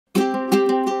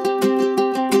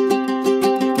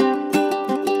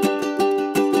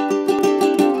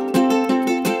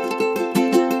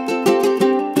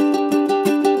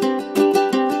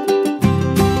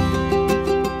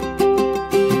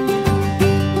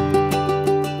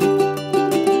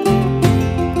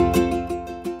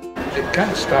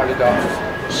kind of started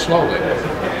off slowly.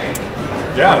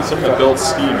 Yeah, it's something that built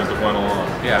steam as it went along.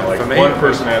 Yeah, like for me, one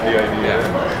person had the idea.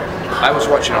 Yeah. I was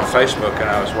watching on Facebook and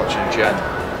I was watching Jen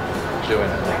doing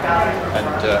it, and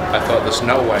I thought, there's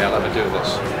no way I'll ever do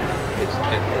this.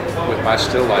 With my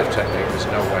still life technique, there's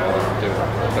no way I'll ever do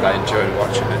it. But I enjoyed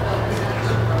watching it.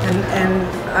 And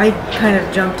I kind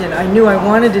of jumped in. I knew I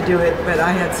wanted to do it, but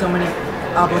I had so many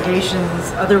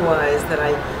obligations otherwise that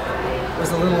I was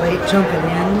a little late jumping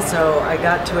in, so I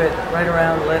got to it right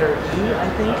around letter E, I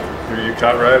think. You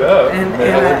caught right up. And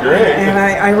great. And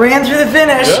I ran through the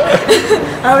finish.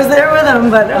 Yeah. I was there with them,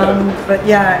 but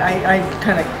yeah, I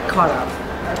kind of caught up.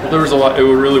 Well, there was a lot. It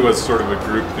really was sort of a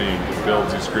group thing. It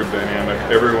builds this group dynamic.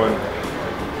 Everyone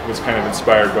was kind of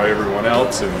inspired by everyone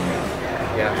else, and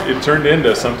it turned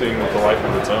into something with a life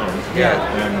of its own. Yeah.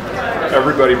 And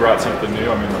everybody brought something new.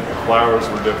 I mean, like the flowers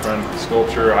were different.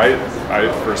 Sculpture. I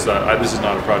first thought this is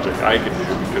not a project I could do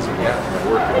because of what my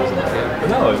work is. But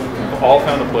no, we've all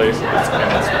found a place, and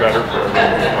it's better for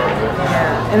everyone to be a part of it.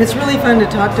 Yeah, and it's really fun to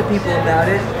talk to people about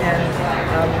it. And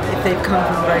if they've come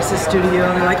from Bryce's studio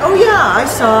and they're like, "Oh yeah, I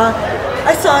saw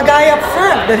a guy up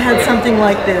front that had something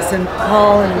like this," and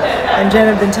Paul and Jen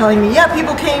have been telling me, yeah,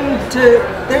 people came to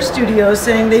their studios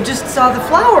saying they just saw the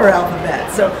flower alphabet.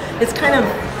 So it's kind of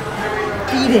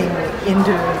feeding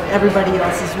into everybody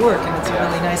else's work, and it's a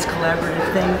really nice collaborative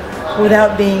thing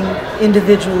without being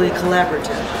individually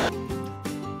collaborative.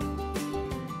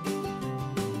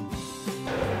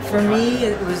 For me,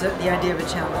 it was the idea of a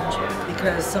challenge,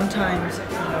 because sometimes,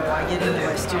 I get into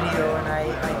my studio and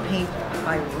I paint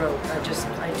by rote.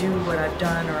 I do what I've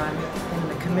done, or I'm in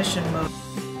the commission mode.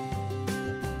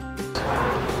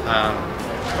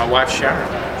 My wife Sharon,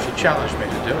 she challenged me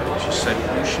to do it. She said,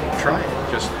 you should try it.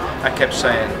 I kept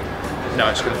saying, no,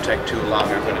 it's going to take too long.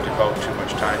 I'm going to devote too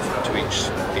much time to each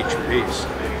piece.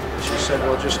 She said,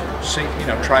 well, just see,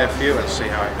 try a few and see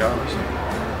how it goes.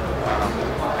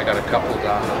 I got a couple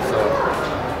done and thought,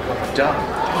 I'm done.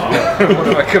 What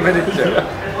am I committed to?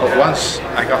 But once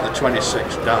I got the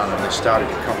 26 done and they started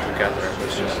to come together, it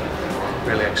was just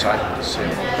really exciting to see.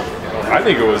 I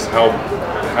think it was how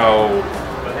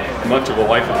much of a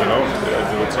life of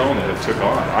its own that it took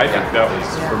on. I think that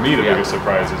was, for me, the biggest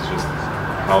surprise is just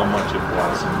how much it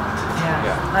blossomed.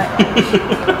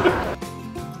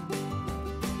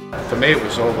 For me, it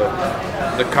was all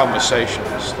the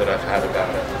conversations that I've had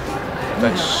about it.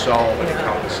 I've had so many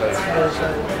conversations.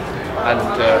 And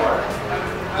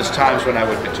there's times when I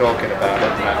would be talking about it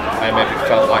and I maybe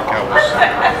felt like I was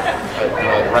an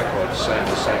old record saying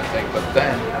the same thing, but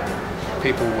then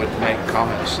people would make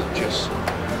comments that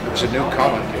it was a new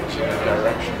comment, it was a new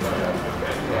direction.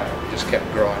 It just kept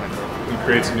growing and growing. It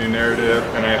creates a new narrative,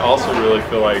 and I also really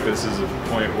feel like this is a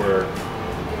point where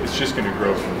it's just going to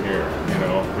grow from here.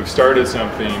 We've started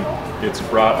something, it's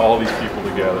brought all these people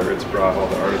together, it's brought all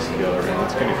the artists together, and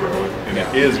it's going to grow, and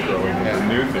it is growing into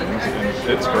new things, and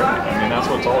it's great. I mean, that's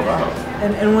what it's all about.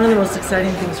 And one of the most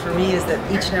exciting things for me is that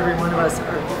each and every one of us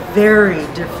are very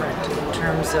different in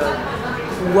terms of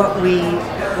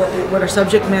what our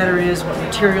subject matter is, what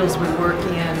materials we work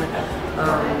in,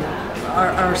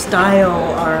 our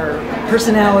style, our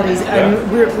personalities. I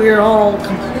mean, we're all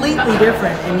completely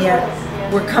different, and yet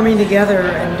we're coming together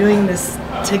and doing this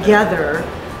together,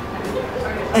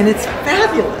 and it's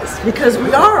fabulous because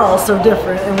we are all so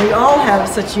different and we all have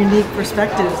such unique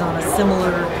perspectives on a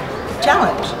similar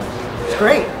challenge. It's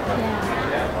great.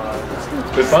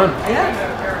 It's good fun.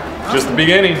 Yeah. Just the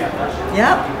beginning.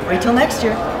 Yeah. Wait till next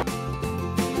year.